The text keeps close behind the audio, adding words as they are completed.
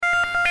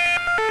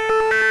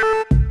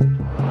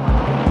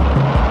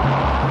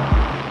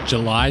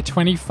July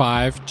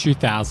 25,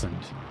 2000.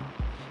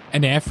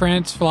 An Air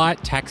France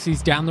flight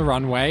taxis down the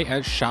runway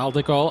at Charles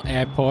de Gaulle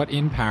Airport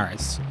in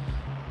Paris.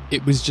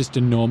 It was just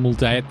a normal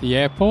day at the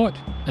airport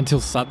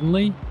until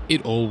suddenly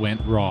it all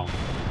went wrong.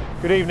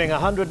 Good evening.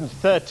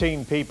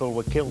 113 people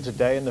were killed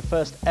today in the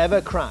first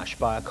ever crash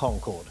by a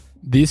Concorde.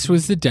 This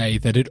was the day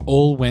that it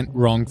all went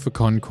wrong for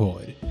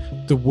Concorde,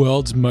 the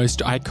world's most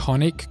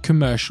iconic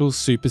commercial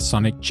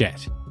supersonic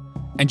jet.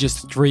 And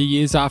just 3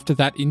 years after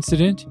that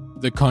incident,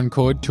 the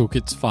Concorde took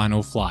its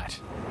final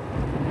flight.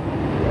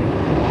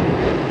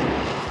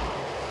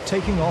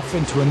 Taking off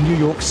into a New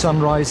York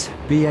sunrise,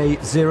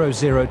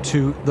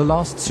 BA002, the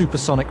last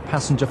supersonic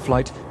passenger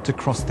flight to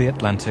cross the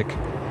Atlantic.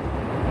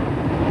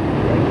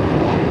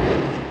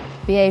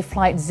 BA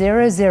Flight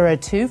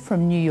 002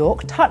 from New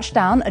York touched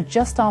down at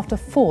just after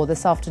 4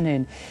 this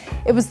afternoon.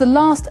 It was the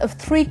last of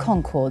 3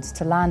 Concordes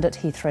to land at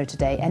Heathrow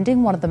today,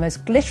 ending one of the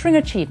most glittering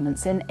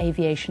achievements in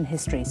aviation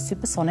history,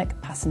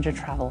 supersonic passenger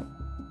travel.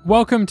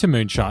 Welcome to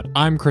Moonshot.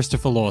 I'm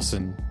Christopher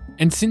Lawson.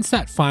 And since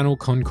that final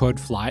Concorde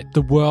flight,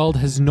 the world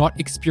has not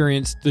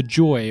experienced the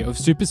joy of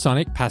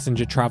supersonic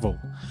passenger travel.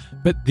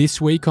 But this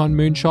week on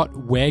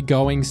Moonshot, we're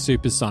going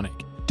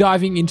supersonic,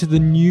 diving into the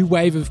new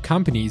wave of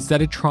companies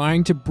that are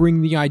trying to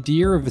bring the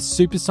idea of a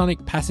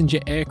supersonic passenger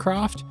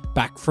aircraft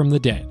back from the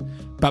dead.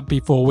 But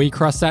before we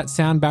cross that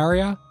sound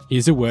barrier,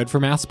 here's a word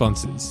from our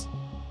sponsors.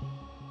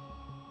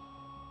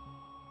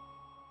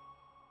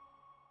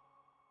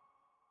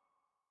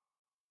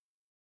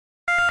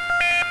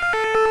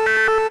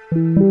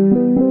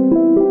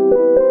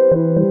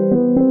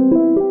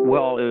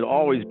 Well, it had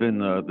always been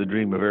the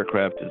dream of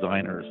aircraft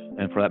designers,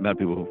 and for that matter,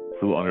 people who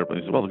flew on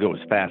airplanes, well, to go as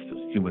fast as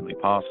humanly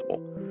possible.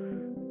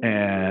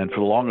 And for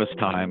the longest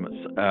time,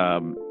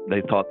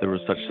 they thought there was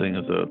such thing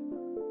as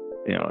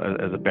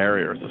a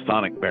barrier, as a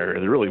sonic barrier.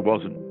 There really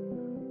wasn't.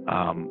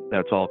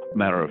 That's all a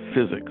matter of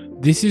physics.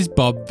 This is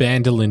Bob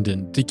van der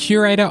Linden, the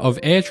curator of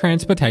air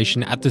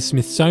transportation at the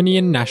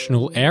Smithsonian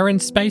National Air and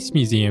Space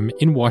Museum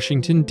in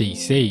Washington,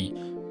 D.C.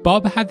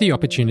 Bob had the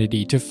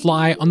opportunity to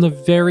fly on the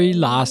very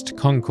last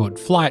Concorde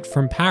flight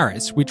from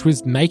Paris, which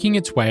was making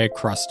its way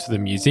across to the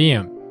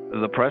museum.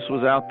 The press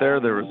was out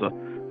there. There was a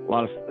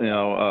lot of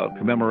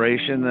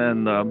commemoration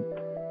and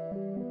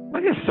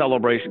I guess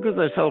celebration, because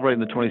they're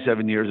celebrating the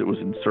 27 years it was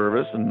in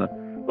service, and a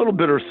little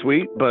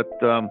bittersweet. But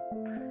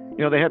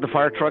they had the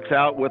fire trucks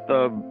out with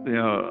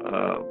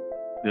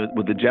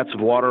with the jets of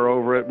water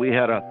over it. We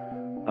had a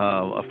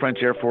French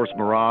Air Force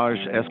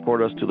Mirage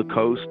escort us to the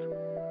coast.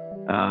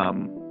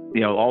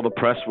 All the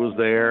press was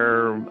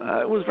there.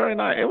 It was very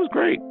nice. It was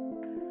great.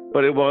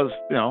 But it was,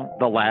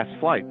 the last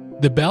flight.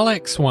 The Bell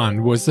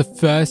X-1 was the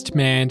first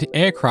manned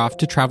aircraft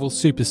to travel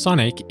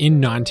supersonic in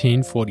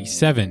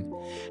 1947.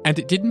 And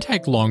it didn't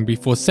take long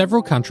before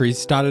several countries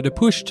started a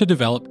push to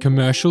develop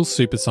commercial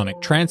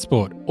supersonic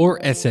transport, or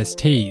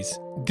SSTs.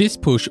 This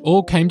push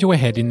all came to a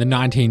head in the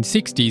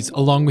 1960s,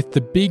 along with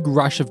the big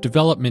rush of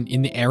development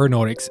in the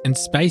aeronautics and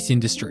space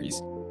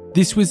industries.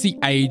 This was the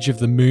age of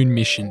the moon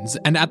missions,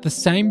 and at the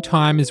same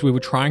time as we were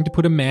trying to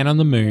put a man on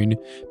the moon,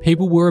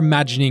 people were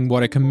imagining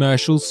what a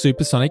commercial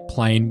supersonic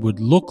plane would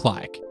look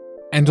like.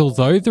 And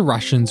although the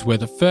Russians were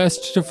the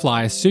first to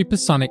fly a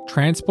supersonic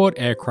transport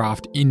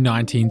aircraft in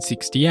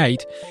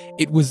 1968,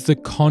 it was the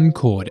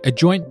Concorde, a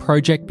joint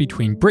project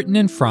between Britain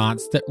and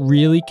France, that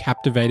really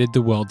captivated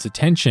the world's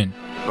attention.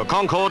 For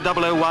Concorde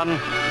 001,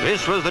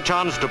 this was the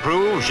chance to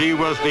prove she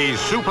was the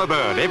super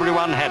bird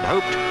everyone had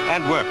hoped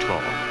and worked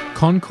for.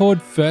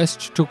 Concorde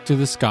first took to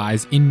the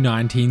skies in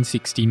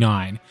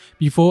 1969,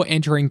 before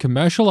entering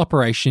commercial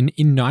operation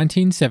in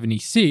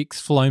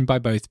 1976, flown by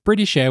both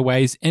British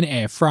Airways and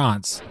Air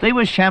France. They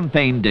were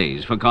champagne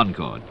days for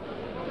Concorde.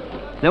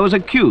 There was a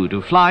queue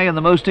to fly in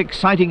the most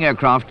exciting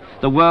aircraft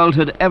the world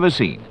had ever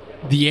seen.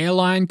 The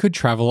airline could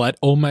travel at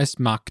almost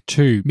Mach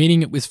 2,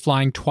 meaning it was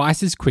flying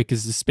twice as quick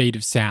as the speed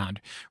of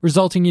sound,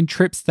 resulting in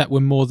trips that were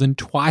more than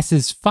twice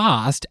as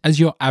fast as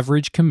your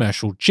average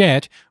commercial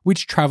jet,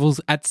 which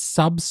travels at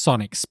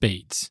subsonic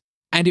speeds.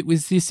 And it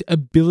was this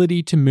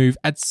ability to move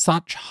at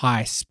such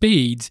high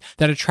speeds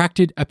that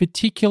attracted a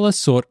particular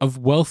sort of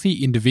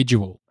wealthy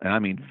individual. And I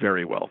mean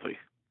very wealthy.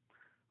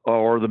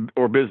 Or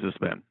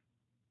businessmen.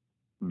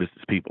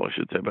 Business people, I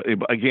should say.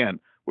 But again,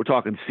 we're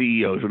talking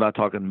CEOs. We're not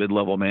talking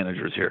mid-level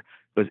managers here,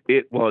 because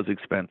it was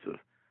expensive.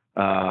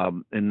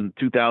 In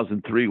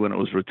 2003, when it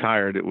was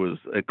retired,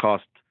 it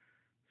cost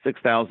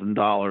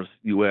 $6,000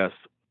 US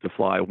to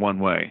fly one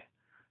way.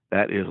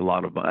 That is a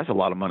lot of money. That's a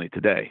lot of money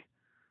today.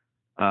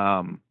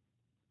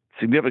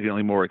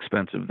 Significantly more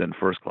expensive than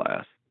first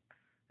class.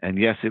 And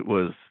yes, it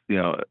was,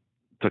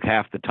 took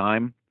half the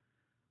time,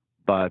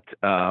 but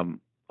a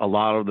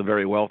lot of the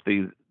very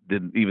wealthy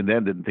didn't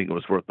think it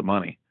was worth the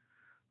money.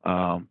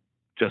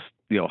 Just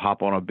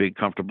hop on a big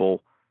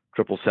comfortable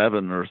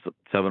 777 or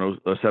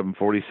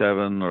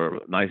 747 or a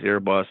nice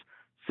Airbus,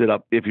 sit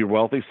up, if you're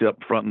wealthy, sit up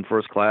front in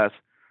first class,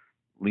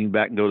 lean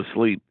back and go to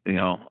sleep,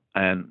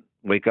 and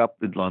wake up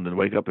in London,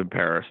 wake up in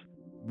Paris.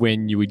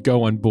 when you would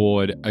go on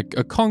board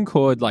a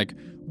Concorde? Like,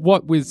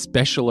 what was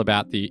special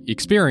about the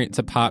experience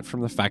apart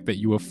from the fact that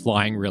you were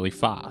flying really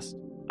fast?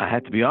 I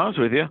have to be honest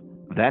with you,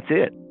 that's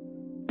it.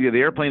 The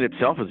airplane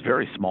itself is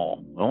very small.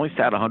 It only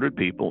sat 100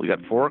 people. You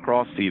got 4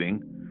 across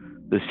seating.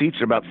 The seats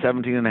are about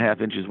 17 and a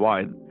half inches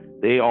wide.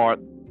 The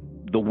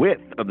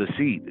width of the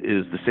seat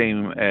is the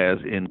same as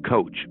in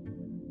coach.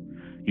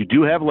 You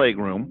do have leg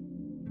room.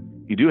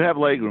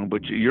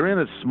 But you're in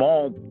a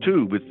small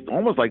tube. It's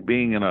almost like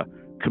being in a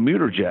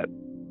commuter jet.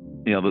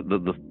 You know,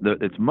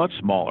 it's much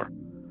smaller.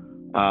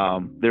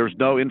 There's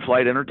no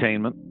in-flight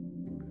entertainment.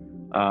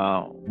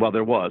 Well,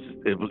 there was.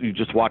 You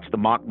just watched the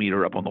Mach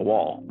meter up on the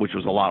wall, which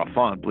was a lot of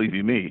fun, believe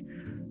you me.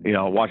 You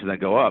know, watching that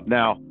go up.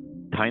 Now,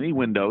 tiny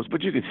windows,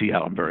 but you can see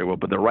out them very well.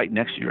 But they're right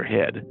next to your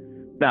head.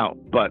 Now,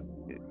 but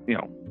you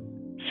know,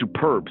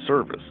 superb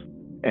service,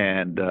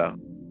 and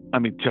I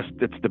mean, just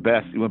it's the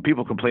best. When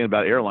people complain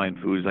about airline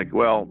food, it's like,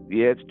 well,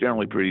 yeah, it's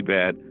generally pretty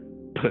bad,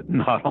 but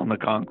not on the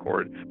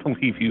Concorde.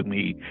 Believe you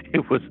me,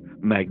 it was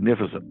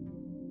magnificent.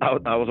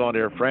 I was on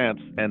Air France,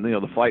 and you know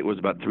the flight was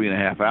about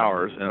 3.5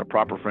 hours, and a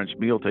proper French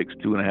meal takes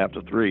 2.5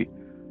 to 3.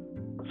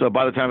 So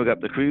by the time we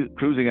got the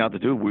cruising out the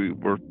tube, we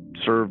were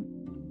served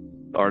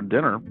our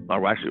dinner.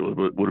 Or actually,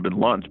 it would have been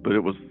lunch, but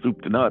it was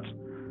soup to nuts.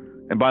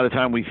 And by the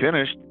time we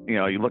finished, you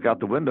know, you look out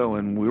the window,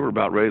 and we were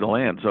about ready to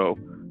land. So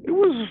it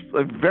was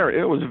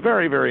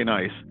very, very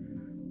nice.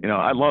 You know,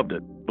 I loved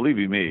it. Believe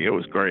you me, it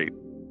was great.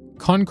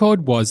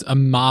 Concorde was a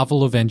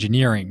marvel of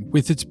engineering,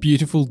 with its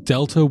beautiful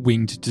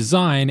delta-winged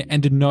design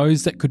and a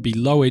nose that could be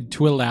lowered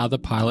to allow the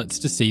pilots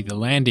to see the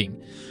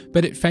landing.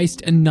 But it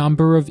faced a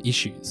number of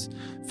issues.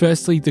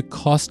 Firstly, the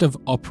cost of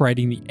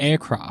operating the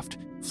aircraft.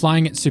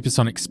 Flying at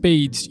supersonic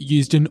speeds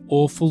used an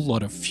awful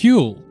lot of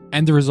fuel,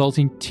 and the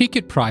resulting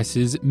ticket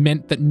prices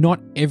meant that not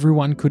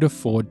everyone could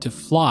afford to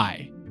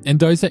fly. And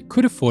those that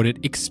could afford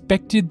it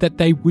expected that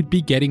they would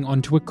be getting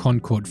onto a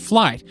Concorde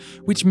flight,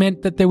 which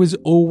meant that there was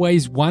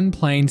always one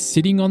plane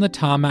sitting on the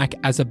tarmac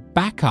as a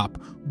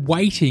backup,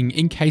 waiting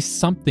in case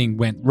something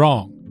went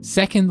wrong.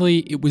 Secondly,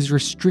 it was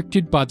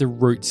restricted by the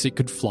routes it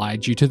could fly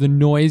due to the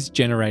noise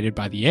generated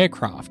by the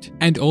aircraft.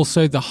 And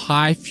also the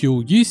high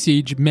fuel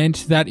usage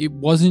meant that it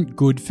wasn't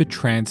good for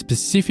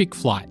trans-Pacific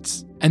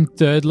flights. And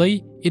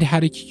thirdly, it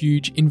had a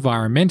huge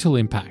environmental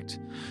impact.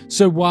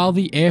 So while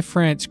the Air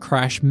France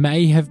crash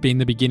may have been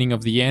the beginning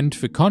of the end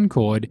for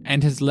Concorde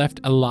and has left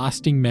a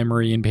lasting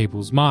memory in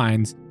people's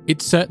minds,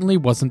 it certainly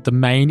wasn't the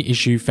main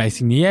issue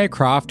facing the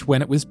aircraft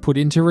when it was put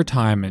into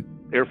retirement.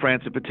 Air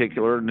France in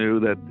particular knew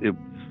that it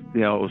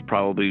was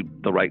probably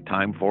the right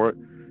time for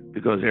it,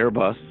 because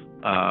Airbus,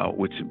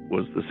 which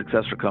was the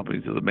successor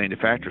company to the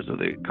manufacturers of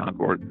the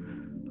Concorde,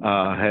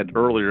 had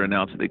earlier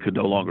announced that they could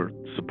no longer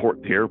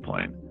support the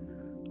airplane.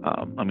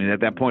 I mean,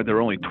 at that point, there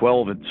were only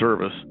 12 in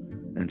service,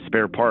 and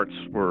spare parts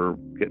were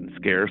getting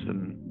scarce,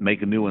 and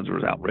making new ones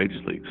was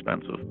outrageously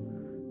expensive.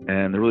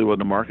 And there really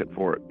wasn't a market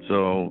for it.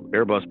 So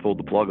Airbus pulled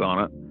the plug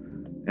on it,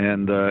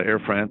 and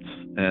Air France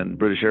and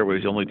British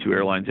Airways, the only 2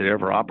 airlines that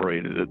ever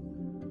operated it,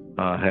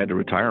 had to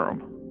retire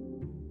them.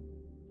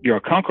 You know,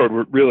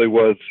 Concorde really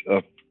was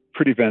a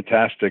pretty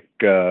fantastic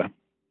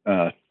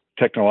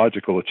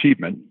technological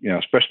achievement, you know,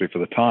 especially for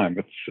the time.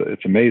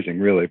 It's amazing,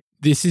 really.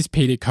 This is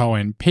Peter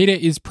Cohen. Peter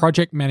is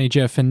project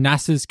manager for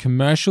NASA's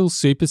Commercial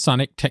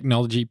Supersonic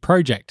Technology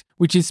Project,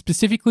 which is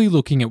specifically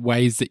looking at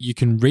ways that you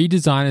can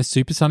redesign a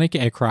supersonic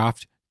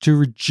aircraft to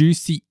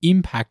reduce the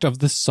impact of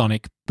the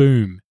sonic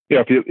boom.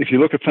 Yeah, if you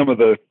look at some of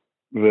the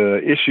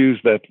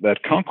issues that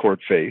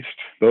Concorde faced,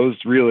 those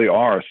really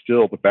are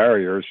still the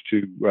barriers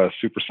to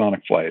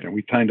supersonic flight, and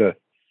we tend to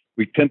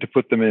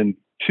put them in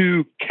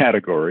 2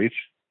 categories.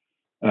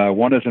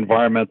 One is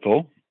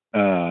environmental,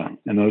 and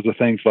those are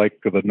things like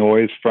the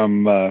noise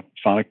from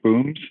sonic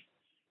booms,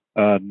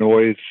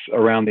 noise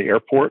around the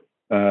airport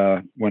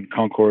when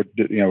Concorde,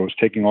 was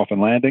taking off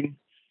and landing,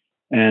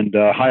 and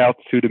high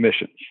altitude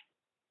emissions.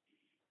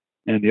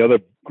 And the other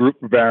group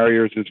of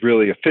barriers is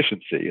really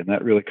efficiency, and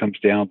that really comes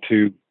down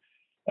to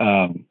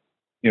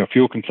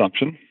fuel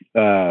consumption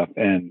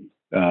and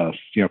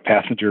essentially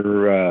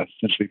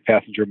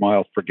passenger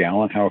miles per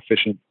gallon, how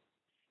efficient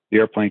the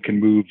airplane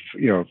can move,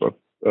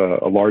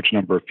 a large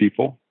number of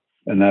people.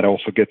 And that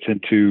also gets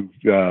into,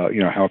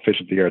 how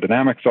efficient the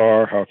aerodynamics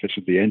are, how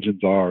efficient the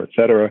engines are, et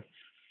cetera.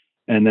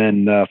 And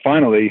then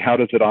finally, how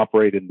does it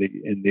operate in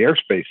the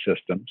airspace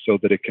system so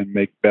that it can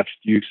make best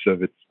use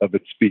of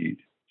its speed?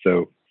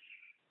 So,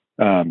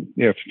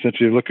 since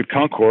you look at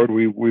Concorde,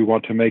 we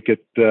want to make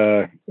it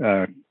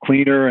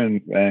cleaner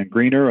and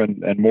greener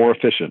and more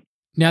efficient.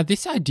 Now,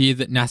 this idea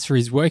that NASA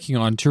is working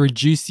on to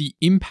reduce the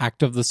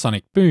impact of the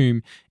sonic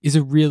boom is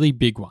a really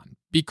big one,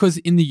 because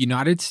in the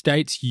United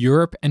States,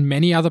 Europe, and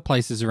many other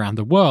places around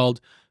the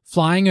world,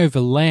 flying over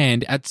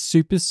land at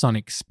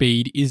supersonic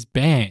speed is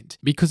banned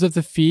because of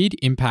the feared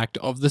impact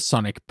of the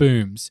sonic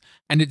booms.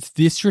 And it's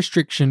this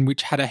restriction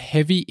which had a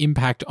heavy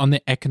impact on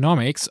the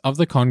economics of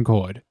the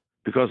Concorde.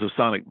 Because of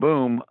sonic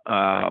boom,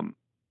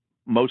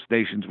 most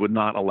nations would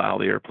not allow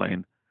the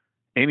airplane,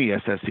 any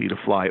SSC, to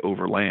fly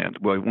over land.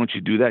 Well, once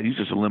you do that, you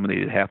just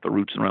eliminated half the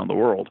routes around the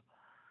world.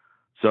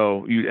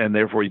 So and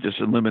therefore you just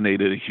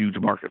eliminated a huge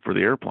market for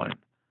the airplane.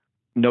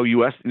 No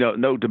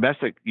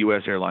domestic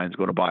U.S. airline is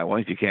going to buy one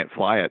if you can't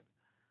fly it,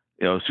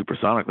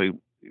 supersonically.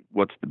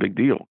 What's the big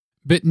deal?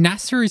 But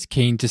NASA is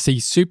keen to see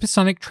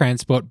supersonic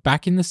transport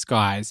back in the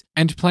skies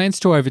and plans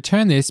to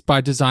overturn this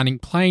by designing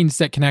planes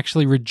that can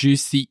actually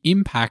reduce the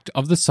impact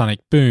of the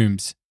sonic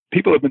booms.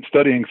 People have been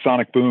studying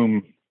sonic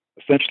boom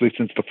essentially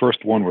since the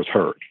first one was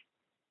heard,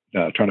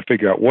 trying to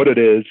figure out what it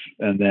is,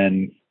 and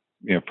then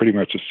pretty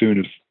much as soon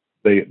as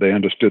they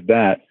understood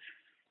that,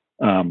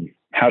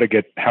 how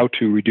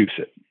to reduce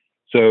it.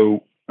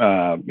 So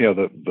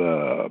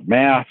the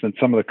math and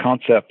some of the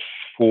concepts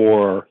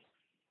for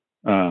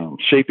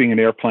shaping an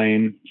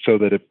airplane so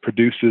that it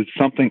produces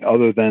something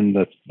other than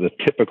the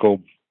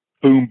typical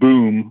boom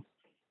boom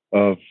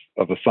of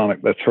a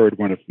sonic that's heard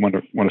when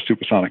a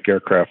supersonic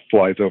aircraft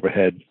flies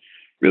overhead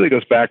really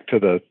goes back to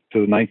the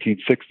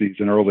 1960s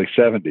and early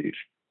 70s.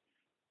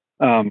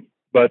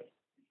 But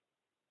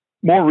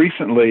more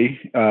recently,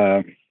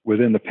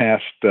 within the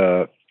past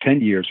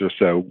 10 years or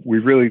so, we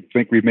really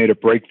think we've made a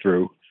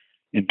breakthrough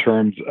in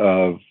terms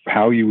of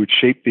how you would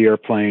shape the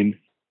airplane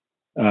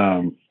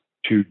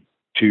to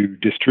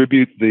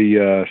distribute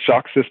the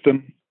shock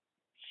system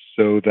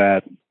so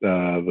that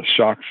the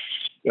shocks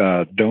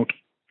don't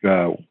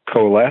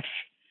coalesce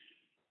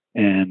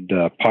and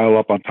pile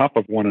up on top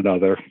of one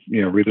another,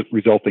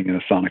 resulting in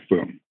a sonic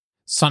boom.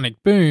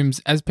 Sonic booms,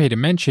 as Peter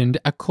mentioned,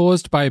 are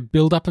caused by a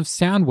buildup of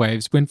sound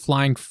waves when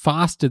flying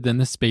faster than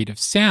the speed of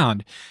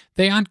sound.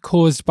 They aren't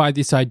caused by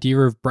this idea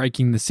of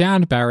breaking the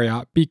sound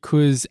barrier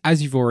because,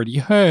 as you've already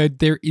heard,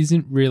 there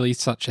isn't really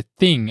such a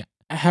thing.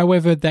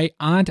 However, they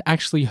aren't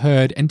actually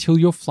heard until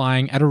you're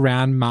flying at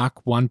around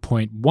Mach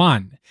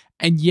 1.1.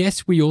 And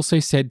yes, we also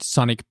said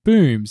sonic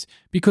booms,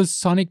 because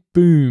sonic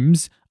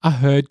booms are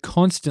heard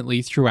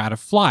constantly throughout a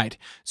flight,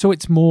 so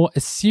it's more a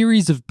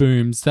series of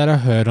booms that are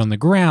heard on the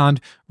ground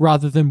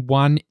rather than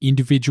one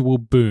individual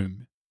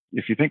boom.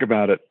 If you think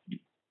about it,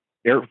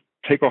 air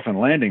takeoff and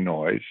landing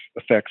noise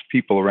affects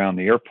people around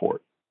the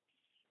airport.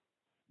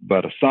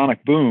 But a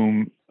sonic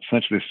boom,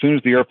 essentially as soon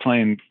as the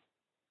airplane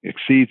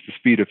exceeds the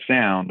speed of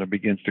sound and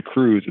begins to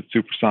cruise at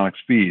supersonic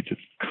speeds, it's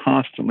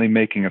constantly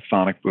making a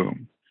sonic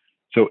boom.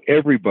 So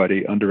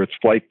everybody under its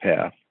flight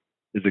path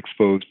is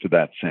exposed to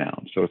that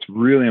sound. So it's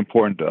really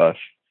important to us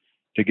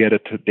to get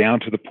it down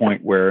to the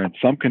point where in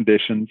some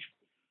conditions,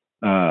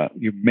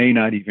 you may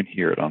not even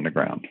hear it on the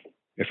ground.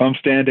 If I'm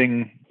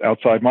standing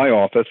outside my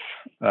office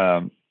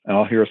and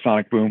I'll hear a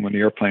sonic boom when the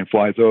airplane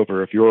flies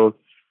over, if you're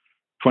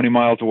 20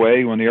 miles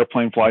away, when the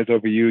airplane flies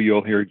over you,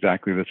 you'll hear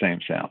exactly the same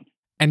sound.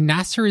 And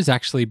NASA is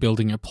actually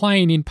building a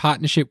plane in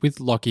partnership with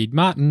Lockheed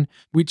Martin,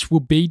 which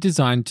will be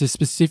designed to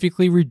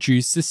specifically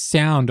reduce the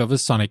sound of a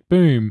sonic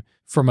boom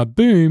from a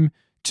boom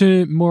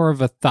to more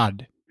of a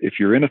thud. If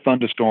you're in a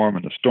thunderstorm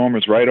and the storm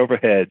is right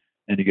overhead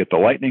and you get the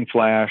lightning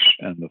flash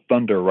and the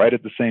thunder right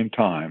at the same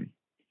time,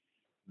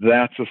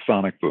 that's a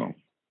sonic boom.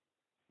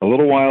 A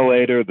little while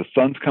later, the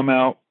sun's come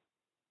out.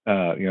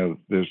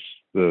 There's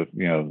the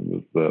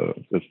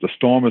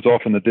storm is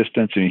off in the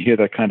distance, and you hear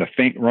that kind of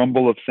faint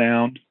rumble of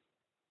sound.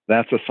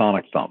 That's a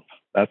sonic thump.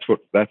 That's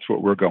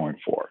what we're going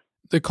for.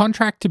 The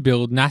contract to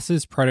build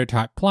NASA's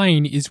prototype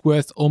plane is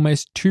worth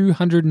almost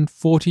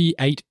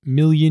 $248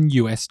 million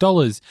US,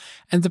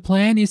 and the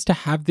plan is to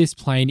have this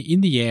plane in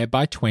the air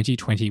by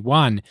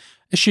 2021.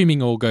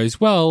 Assuming all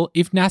goes well,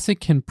 if NASA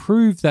can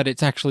prove that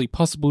it's actually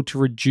possible to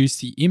reduce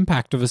the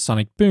impact of a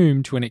sonic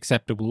boom to an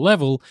acceptable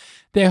level,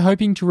 they're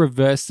hoping to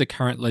reverse the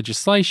current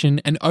legislation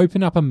and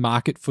open up a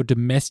market for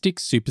domestic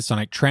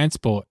supersonic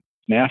transport.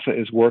 NASA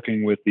is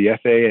working with the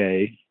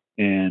FAA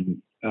and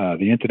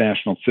the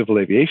International Civil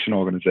Aviation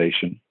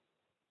Organization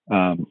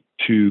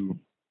to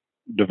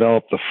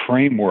develop the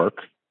framework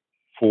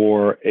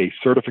for a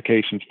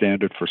certification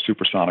standard for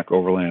supersonic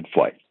overland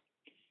flight.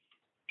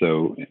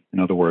 So, in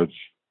other words,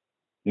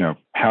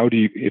 how do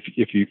you,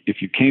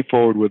 if you came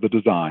forward with a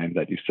design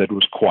that you said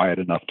was quiet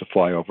enough to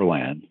fly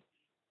overland,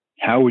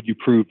 how would you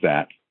prove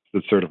that to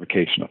the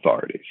certification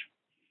authorities?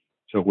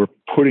 So we're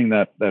putting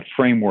that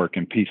framework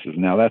in pieces.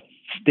 Now that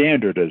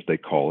standard, as they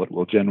call it,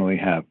 will generally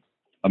have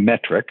a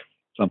metric,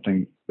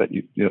 something that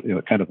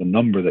kind of the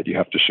number that you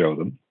have to show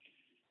them,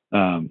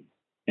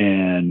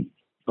 and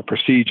a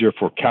procedure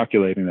for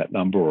calculating that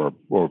number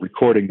or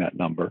recording that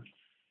number,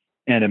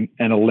 and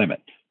a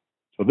limit.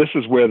 So this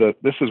is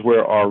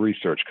where our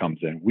research comes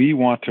in. We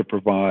want to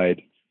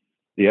provide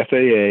the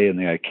FAA and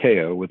the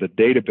ICAO with a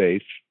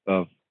database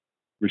of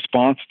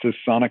response to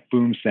sonic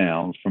boom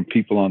sounds from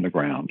people on the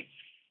ground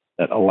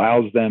that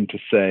allows them to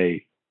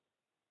say,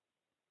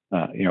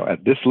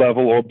 at this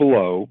level or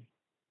below,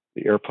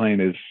 the airplane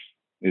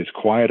is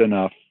quiet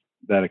enough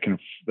that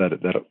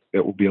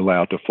it will be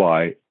allowed to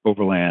fly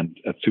overland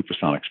at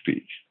supersonic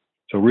speeds.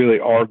 So really,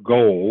 our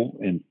goal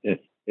in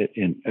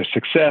a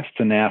success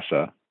to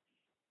NASA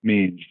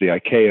means the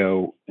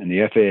ICAO and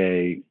the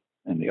FAA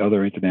and the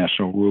other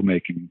international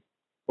rulemaking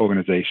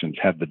organizations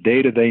have the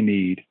data they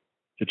need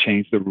to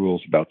change the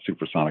rules about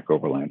supersonic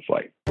overland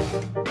flight.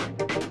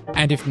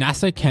 And if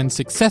NASA can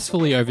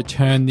successfully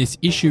overturn this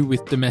issue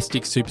with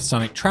domestic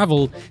supersonic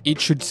travel, it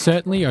should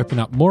certainly open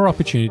up more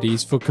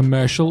opportunities for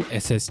commercial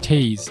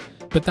SSTs.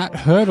 But that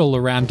hurdle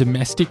around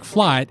domestic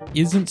flight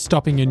isn't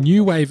stopping a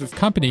new wave of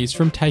companies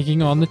from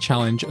taking on the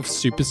challenge of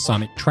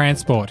supersonic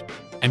transport.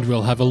 And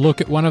we'll have a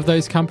look at one of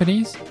those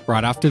companies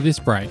right after this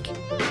break.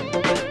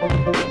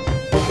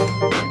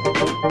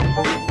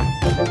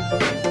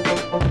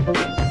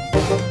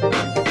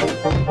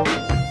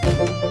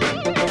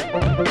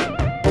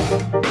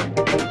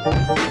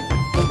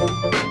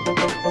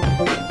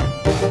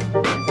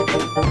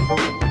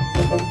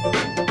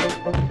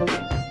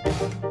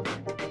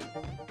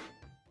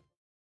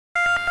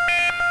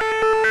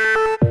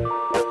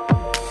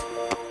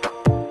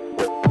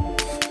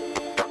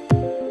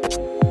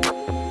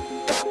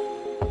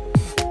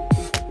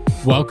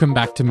 Welcome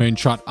back to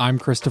Moonshot. I'm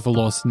Christopher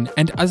Lawson,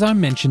 and as I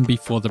mentioned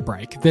before the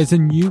break, there's a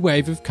new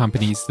wave of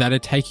companies that are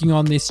taking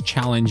on this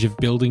challenge of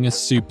building a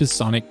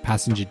supersonic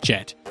passenger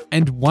jet.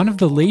 And one of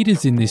the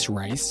leaders in this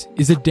race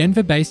is a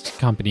Denver-based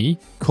company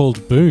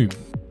called Boom.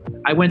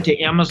 I went to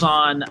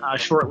Amazon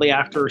shortly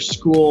after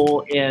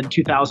school in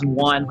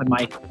 2001 when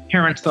my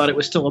parents thought it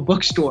was still a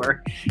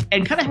bookstore,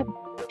 and kind of had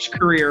a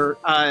career,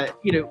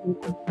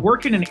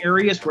 working in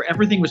areas where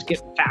everything was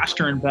getting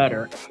faster and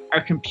better.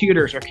 Our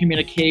computers, our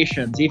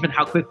communications, even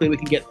how quickly we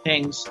can get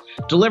things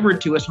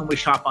delivered to us when we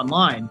shop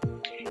online.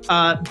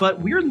 But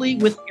weirdly,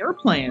 with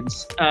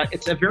airplanes,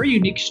 it's a very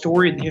unique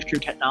story in the history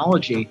of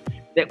technology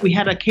that we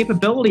had a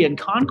capability in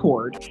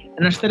Concorde,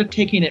 and instead of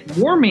taking it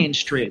more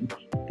mainstream,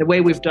 the way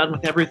we've done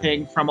with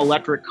everything from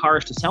electric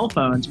cars to cell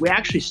phones, we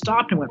actually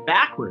stopped and went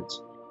backwards.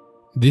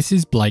 This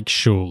is Blake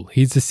Schull.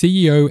 He's the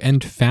CEO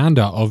and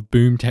founder of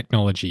Boom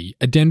Technology,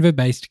 a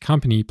Denver-based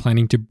company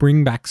planning to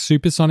bring back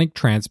supersonic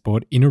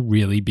transport in a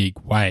really big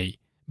way.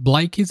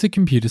 Blake is a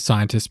computer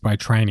scientist by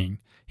training.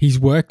 He's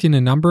worked in a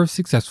number of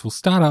successful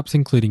startups,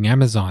 including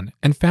Amazon,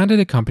 and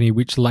founded a company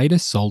which later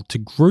sold to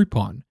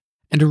Groupon.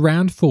 And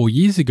around 4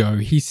 years ago,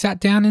 he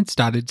sat down and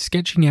started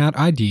sketching out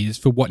ideas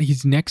for what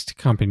his next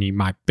company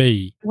might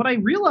be. What I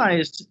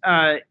realized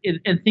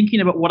in thinking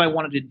about what I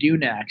wanted to do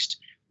next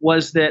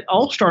was that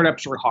all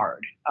startups are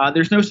hard.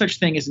 There's no such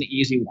thing as an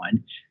easy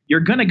one. You're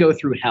going to go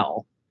through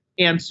hell.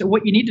 And so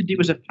what you need to do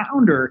as a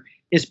founder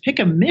is pick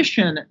a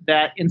mission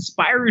that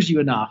inspires you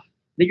enough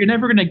that you're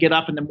never going to get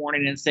up in the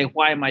morning and say,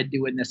 why am I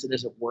doing this? It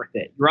isn't worth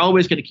it. You're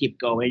always going to keep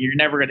going. You're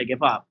never going to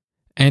give up.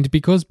 And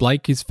because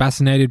Blake is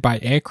fascinated by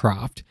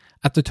aircraft,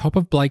 at the top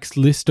of Blake's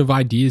list of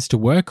ideas to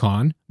work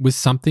on was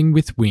something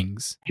with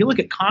wings. If you look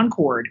at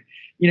Concorde,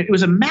 it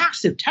was a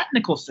massive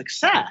technical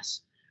success,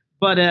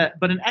 but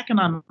an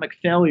economic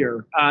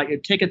failure.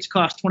 Tickets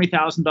cost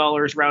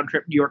 $20,000 round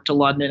trip New York to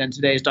London in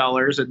today's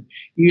dollars, and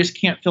you just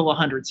can't fill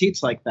 100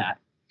 seats like that.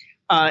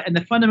 And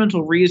the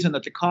fundamental reason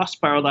that the cost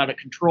spiraled out of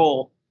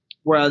control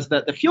was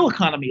that the fuel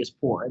economy is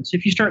poor. And so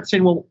if you start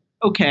saying, well,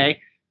 okay,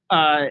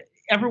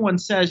 everyone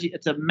says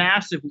it's a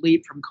massive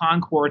leap from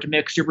Concorde to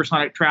make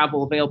supersonic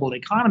travel available at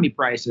economy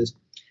prices,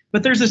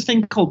 but there's this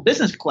thing called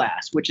business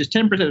class, which is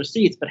 10% of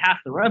seats, but half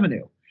the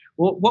revenue.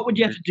 Well, what would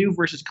you have to do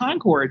versus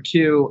Concorde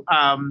to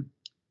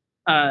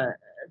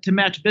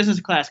match business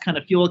class kind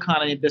of fuel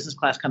economy and business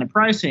class kind of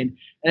pricing?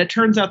 And it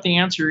turns out the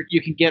answer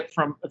you can get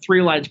from a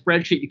 3-line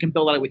spreadsheet you can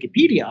build out of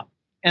Wikipedia,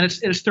 and it's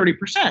 30%.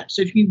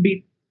 So if you can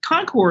beat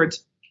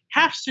Concorde's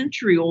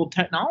half-century-old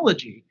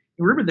technology,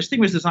 and remember this thing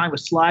was designed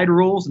with slide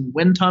rules and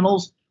wind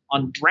tunnels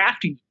on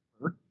drafting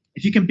paper.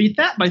 If you can beat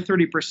that by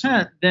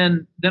 30%,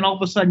 then all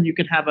of a sudden you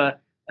can have a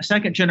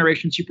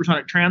second-generation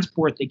supersonic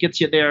transport that gets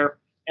you there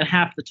in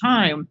half the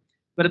time,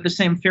 but at the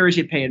same fare as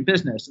you pay in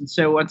business. And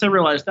so once I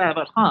realized that,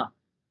 I thought,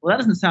 well, that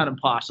doesn't sound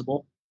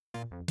impossible.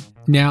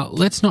 Now,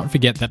 let's not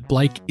forget that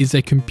Blake is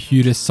a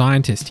computer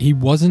scientist. He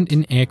wasn't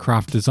an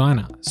aircraft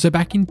designer. So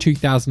back in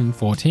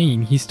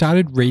 2014, he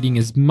started reading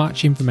as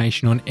much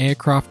information on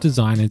aircraft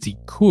design as he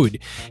could.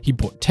 He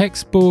bought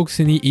textbooks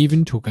and he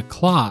even took a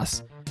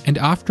class. And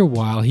after a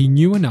while, he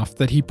knew enough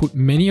that he put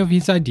many of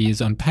his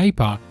ideas on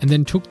paper and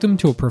then took them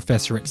to a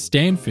professor at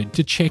Stanford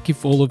to check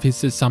if all of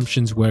his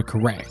assumptions were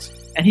correct.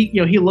 And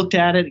he looked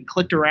at it and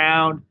clicked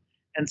around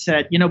and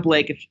said,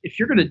 Blake, if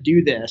you're going to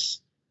do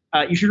this,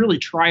 you should really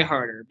try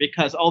harder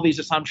because all these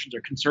assumptions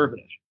are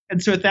conservative.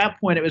 And so at that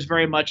point, it was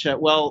very much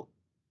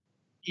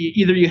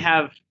either you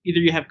have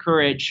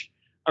courage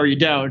or you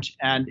don't.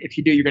 And if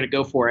you do, you're going to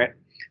go for it.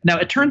 Now,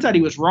 it turns out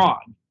he was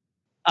wrong.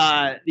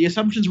 The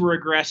assumptions were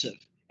aggressive,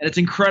 and it's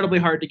incredibly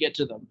hard to get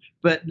to them.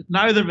 But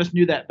neither of us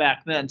knew that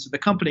back then, so the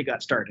company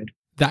got started.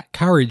 That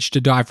courage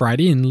to dive right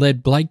in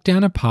led Blake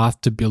down a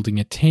path to building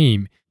a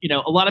team.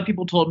 A lot of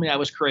people told me I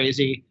was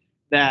crazy,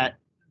 that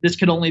this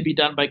could only be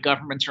done by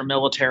governments or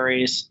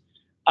militaries,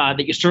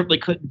 that you certainly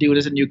couldn't do it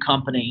as a new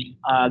company,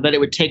 that it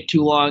would take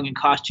too long and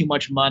cost too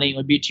much money, it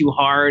would be too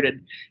hard.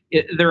 And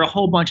there are a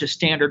whole bunch of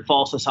standard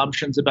false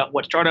assumptions about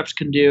what startups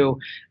can do,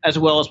 as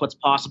well as what's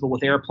possible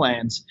with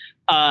airplanes.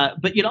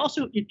 But you'd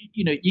also,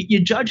 you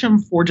judge them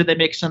for, do they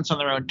make sense on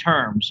their own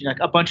terms?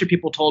 A bunch of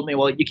people told me,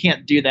 well, you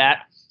can't do that.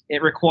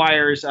 It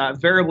requires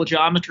variable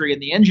geometry in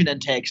the engine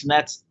intakes, and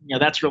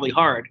that's really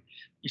hard.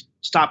 you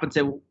stop and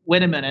say, well,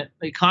 wait a minute,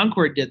 the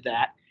Concorde did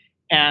that.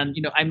 And,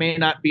 I may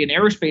not be an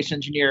aerospace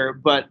engineer,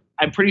 but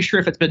I'm pretty sure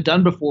if it's been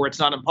done before, it's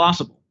not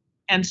impossible.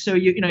 And so,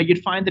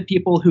 you'd find the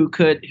people who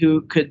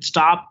could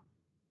stop,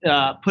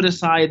 put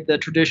aside the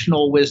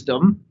traditional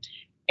wisdom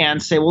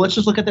and say, well, let's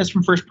just look at this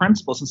from first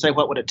principles and say,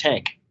 what would it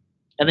take?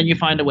 And then you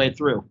find a way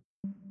through.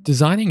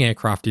 Designing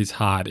aircraft is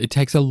hard. It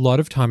takes a lot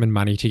of time and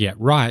money to get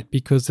right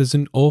because there's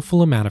an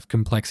awful amount of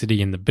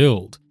complexity in the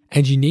build,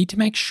 and you need to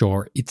make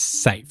sure it's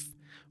safe,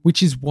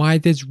 which is why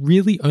there's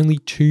really only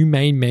two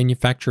main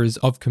manufacturers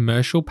of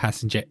commercial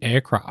passenger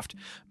aircraft,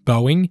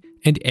 Boeing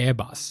and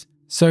Airbus.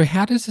 So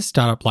how does a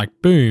startup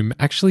like Boom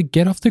actually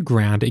get off the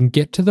ground and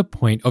get to the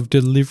point of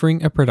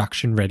delivering a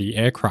production-ready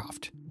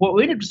aircraft? What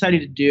we decided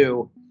to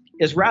do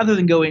is, rather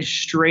than going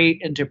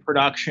straight into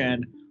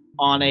production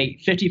on a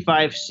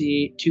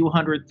 55-seat,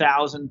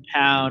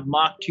 200,000-pound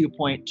Mach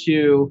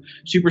 2.2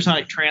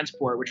 supersonic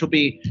transport, which will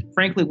be,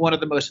 frankly, one of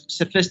the most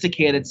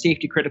sophisticated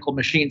safety-critical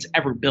machines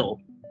ever built.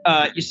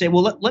 You say,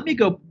 well, let me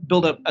go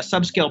build a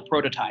subscale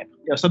prototype,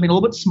 something a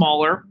little bit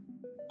smaller,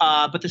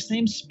 but the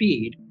same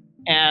speed,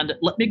 and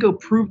let me go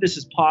prove this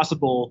is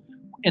possible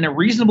in a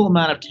reasonable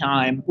amount of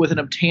time with an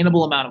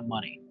obtainable amount of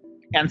money.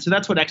 And so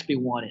that's what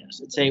XB1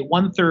 is. It's a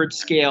 1/3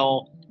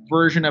 scale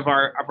version of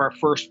our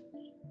first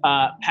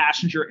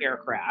passenger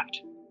aircraft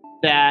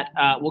that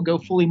will go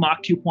fully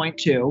Mach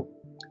 2.2.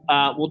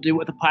 We'll do it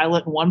with a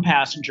pilot and one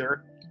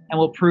passenger, and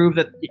we'll prove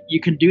that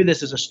you can do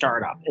this as a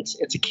startup.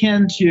 It's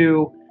akin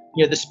to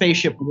the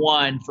Spaceship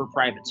One for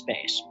private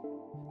space.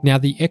 Now,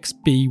 the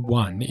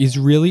XB1 is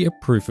really a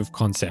proof of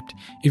concept.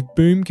 If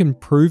Boom can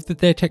prove that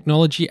their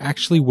technology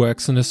actually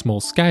works on a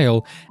small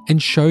scale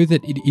and show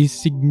that it is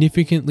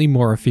significantly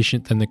more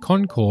efficient than the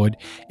Concorde,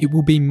 it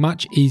will be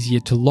much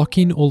easier to lock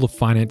in all the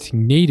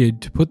financing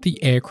needed to put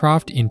the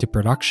aircraft into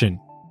production.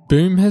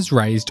 Boom has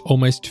raised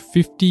almost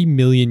 $50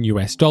 million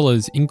US,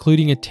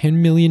 including a $10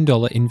 million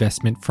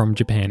investment from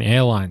Japan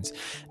Airlines,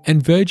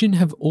 and Virgin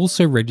have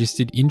also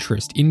registered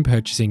interest in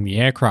purchasing the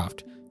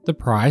aircraft. The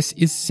price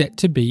is set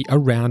to be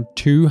around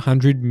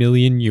 $200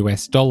 million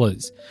US,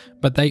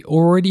 but they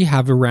already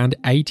have around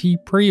 80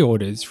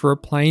 pre-orders for a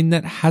plane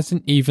that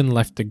hasn't even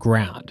left the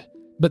ground.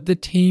 But the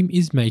team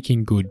is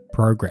making good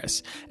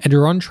progress and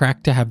are on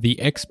track to have the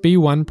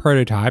XB1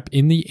 prototype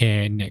in the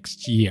air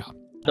next year.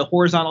 The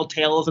horizontal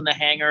tail is in the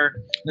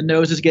hangar, the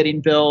nose is getting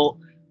built.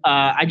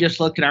 I just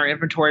looked at our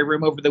inventory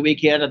room over the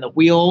weekend, and the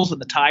wheels and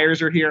the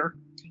tires are here.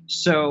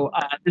 So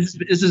this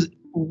is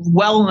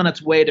well on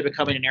its way to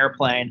becoming an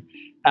airplane.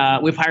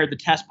 We've hired the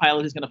test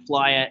pilot who's going to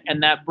fly it,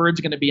 and that bird's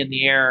going to be in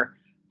the air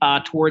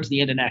towards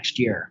the end of next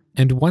year.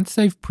 And once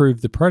they've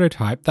proved the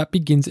prototype, that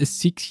begins a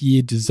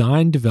 6-year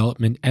design,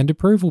 development and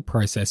approval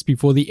process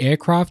before the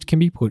aircraft can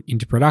be put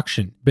into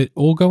production. But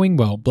all going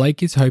well,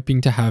 Blake is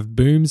hoping to have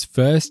Boom's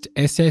first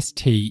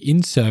SST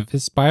in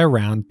service by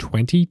around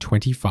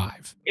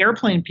 2025.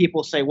 Airplane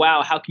people say,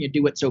 wow, how can you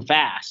do it so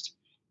fast?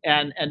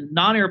 And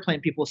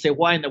non-airplane people say,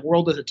 why in the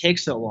world does it take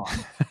so long?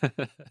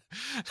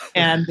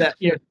 And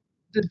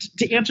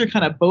to answer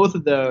kind of both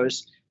of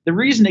those, the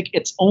reason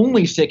it's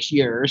only 6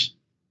 years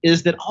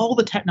is that all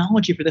the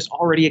technology for this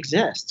already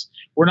exists.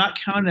 We're not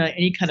counting on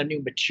any kind of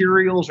new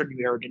materials or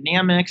new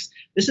aerodynamics.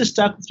 This is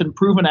stuff that's been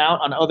proven out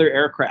on other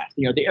aircraft.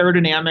 The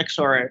aerodynamics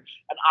are an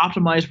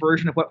optimized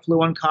version of what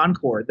flew on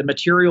Concorde. The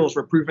materials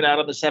were proven out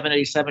on the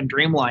 787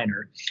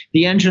 Dreamliner.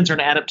 The engines are an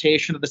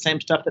adaptation of the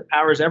same stuff that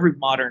powers every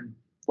modern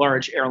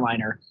large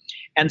airliner.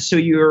 And so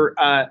you're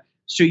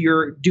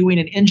doing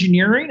an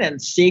engineering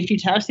and safety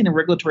testing and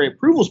regulatory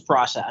approvals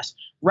process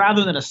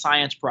rather than a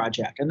science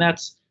project. And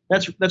that's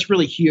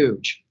really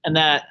huge. And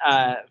that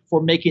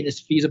for making this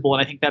feasible,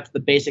 and I think that's the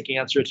basic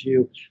answer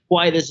to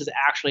why this is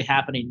actually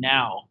happening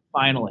now,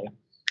 finally.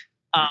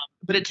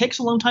 But it takes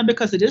a long time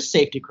because it is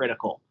safety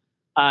critical.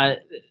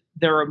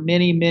 There are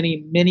many,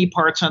 many, many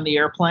parts on the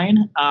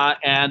airplane,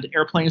 and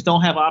airplanes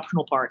don't have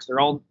optional parts. They're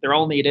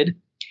all needed.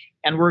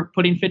 And we're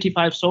putting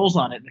 55 souls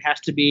on it. It has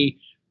to be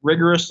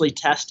rigorously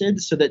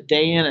tested so that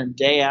day in and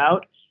day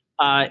out,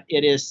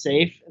 it is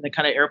safe and the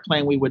kind of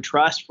airplane we would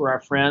trust for our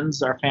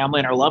friends, our family,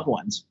 and our loved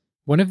ones.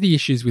 One of the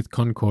issues with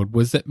Concorde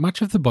was that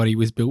much of the body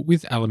was built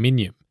with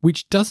aluminium,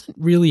 which doesn't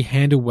really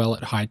handle well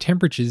at high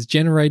temperatures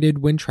generated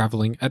when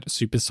travelling at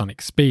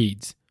supersonic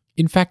speeds.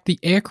 In fact, the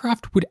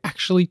aircraft would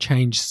actually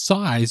change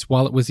size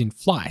while it was in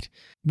flight,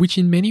 which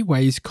in many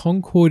ways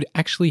Concorde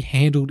actually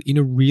handled in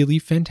a really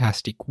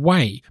fantastic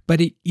way,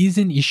 but it is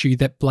an issue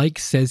that Blake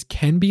says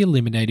can be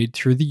eliminated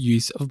through the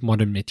use of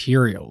modern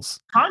materials.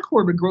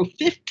 Concorde would grow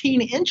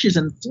 15 inches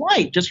in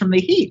flight just from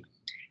the heat.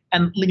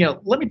 And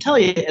let me tell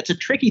you, it's a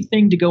tricky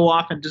thing to go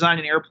off and design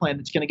an airplane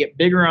that's going to get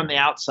bigger on the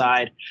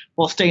outside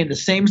while staying the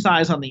same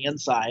size on the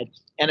inside,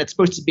 and it's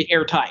supposed to be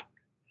airtight.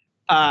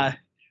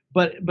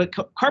 But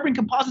carbon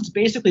composites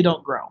basically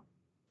don't grow,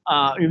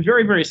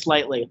 very, very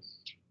slightly,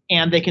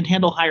 and they can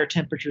handle higher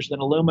temperatures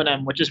than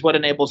aluminum, which is what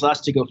enables us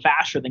to go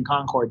faster than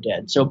Concorde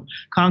did. So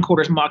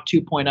Concorde is Mach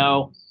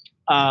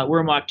 2.0,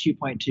 we're Mach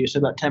 2.2, so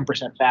about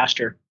 10%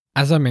 faster.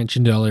 As I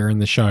mentioned earlier in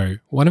the show,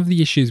 one of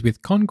the issues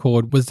with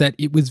Concorde was that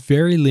it was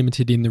very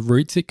limited in the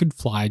routes it could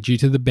fly due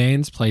to the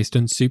bans placed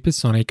on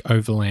supersonic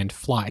overland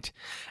flight,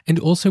 and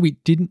also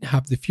it didn't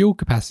have the fuel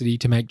capacity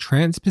to make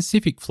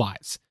trans-Pacific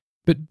flights.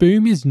 But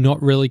Boom is not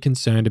really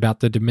concerned about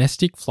the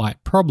domestic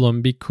flight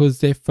problem because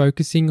they're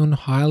focusing on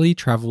highly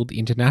travelled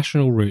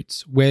international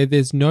routes where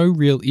there's no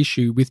real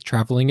issue with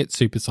travelling at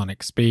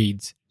supersonic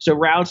speeds. So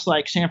routes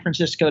like San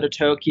Francisco to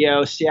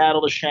Tokyo,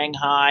 Seattle to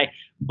Shanghai,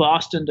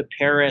 Boston to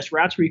Paris,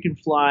 routes where you can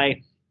fly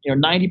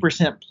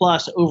 90%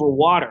 plus over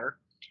water.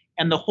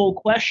 And the whole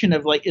question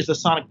of is the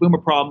sonic boom a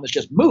problem is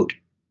just moot.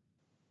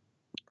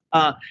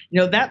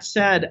 That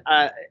said,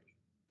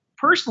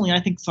 personally,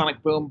 I think the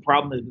sonic boom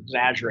problem is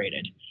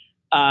exaggerated.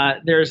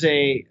 There's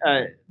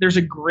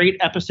a great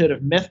episode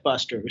of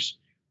Mythbusters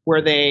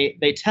where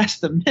they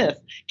test the myth,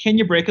 can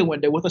you break a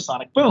window with a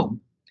sonic boom?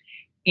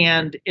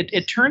 And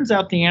it turns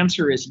out the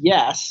answer is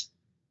yes,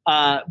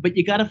 but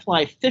you got to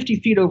fly 50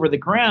 feet over the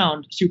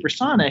ground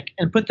supersonic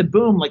and put the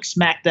boom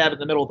smack dab in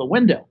the middle of the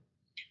window.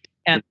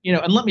 And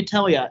and let me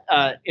tell you,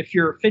 if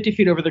you're 50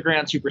 feet over the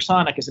ground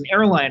supersonic as an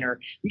airliner,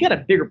 you got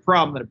a bigger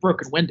problem than a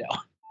broken window.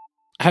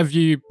 Have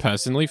you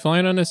personally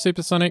flown on a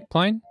supersonic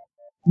plane?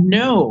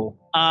 No.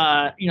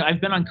 I've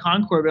been on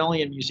Concorde, but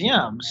only in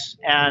museums.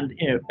 And,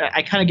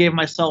 I kind of gave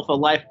myself a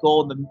life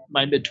goal in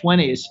my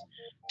mid-20s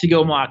to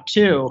go Mach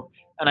 2.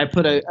 And I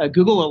put a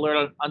Google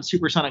alert on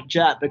supersonic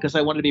jet because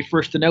I wanted to be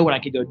first to know when I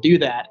could go do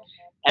that.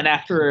 And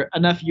after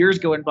enough years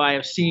going by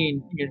of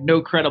seeing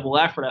no credible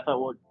effort, I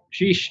thought, well,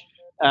 sheesh,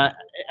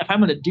 if I'm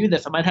going to do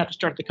this, I might have to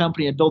start the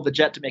company and build the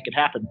jet to make it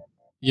happen.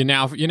 You're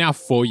now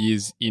 4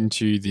 years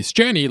into this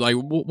journey.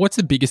 What's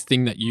the biggest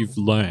thing that you've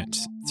learnt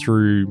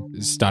through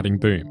starting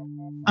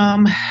Boom?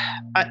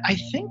 I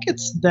think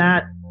it's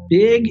that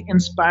big,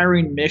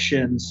 inspiring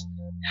missions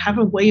have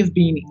a way of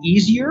being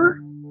easier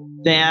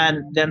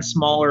than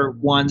smaller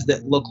ones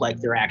that look like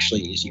they're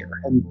actually easier.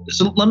 And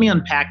so let me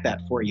unpack that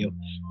for you.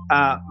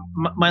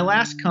 My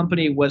last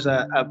company was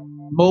a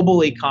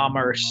mobile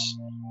e-commerce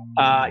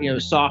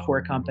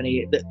software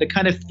company, the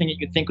kind of thing that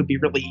you'd think would be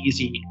really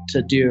easy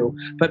to do.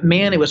 But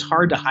man, it was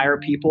hard to hire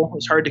people. It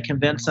was hard to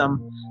convince them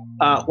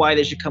why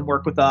they should come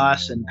work with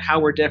us and how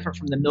we're different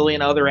from the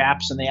million other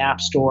apps in the App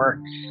Store.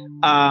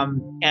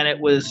 And it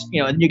was,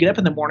 and you get up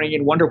in the morning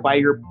and wonder why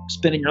you're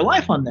spending your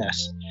life on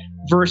this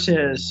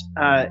versus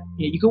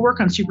you go work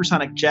on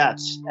supersonic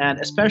jets. And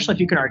especially if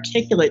you can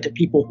articulate to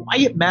people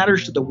why it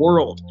matters to the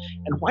world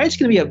and why it's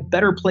going to be a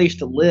better place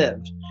to live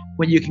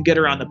when you can get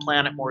around the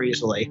planet more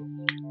easily.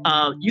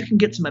 You can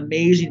get some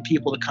amazing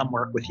people to come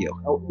work with you.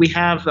 We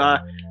have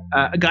a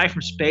guy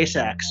from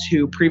SpaceX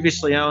who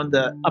previously owned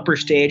the upper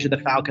stage of the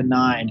Falcon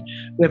 9.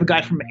 We have a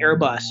guy from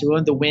Airbus who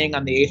owned the wing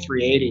on the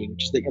A380,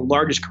 which is the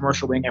largest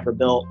commercial wing ever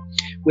built.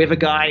 We have a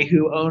guy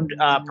who owned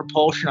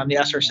propulsion on the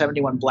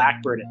SR-71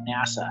 Blackbird at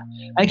NASA.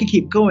 I could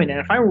keep going. And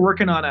if I were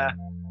working on an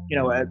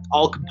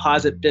all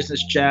composite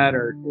business jet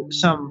or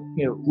some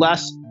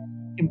less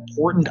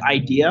important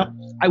idea,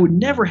 I would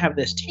never have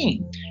this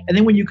team. And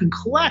then when you can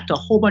collect a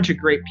whole bunch of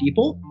great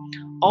people,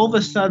 all of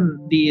a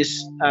sudden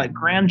these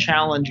grand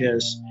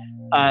challenges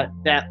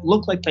that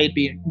look like they'd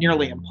be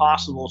nearly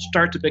impossible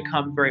start to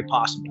become very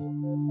possible.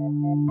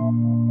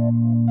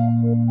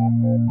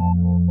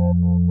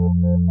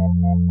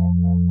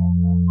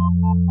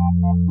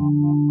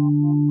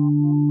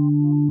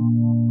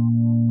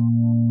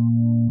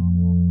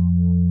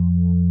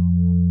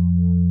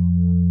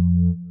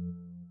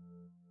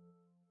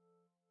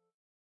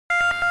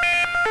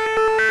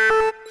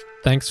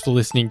 Thanks for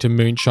listening to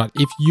Moonshot.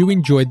 If you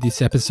enjoyed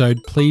this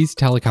episode, please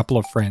tell a couple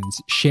of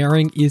friends.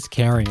 Sharing is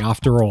caring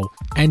after all.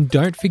 And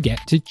don't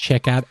forget to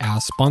check out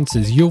our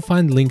sponsors. You'll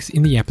find links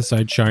in the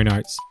episode show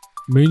notes.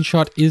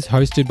 Moonshot is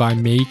hosted by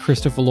me,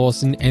 Christopher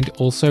Lawson, and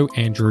also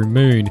Andrew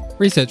Moon.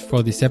 Research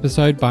for this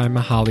episode by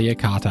Mahalia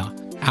Carter.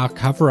 Our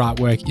cover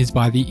artwork is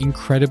by the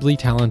incredibly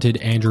talented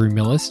Andrew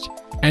Millist,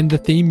 and the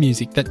theme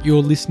music that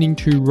you're listening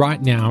to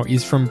right now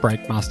is from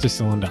Breakmaster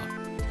Cylinder.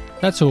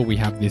 That's all we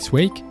have this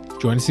week.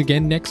 Join us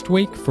again next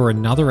week for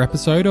another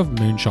episode of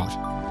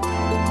Moonshot.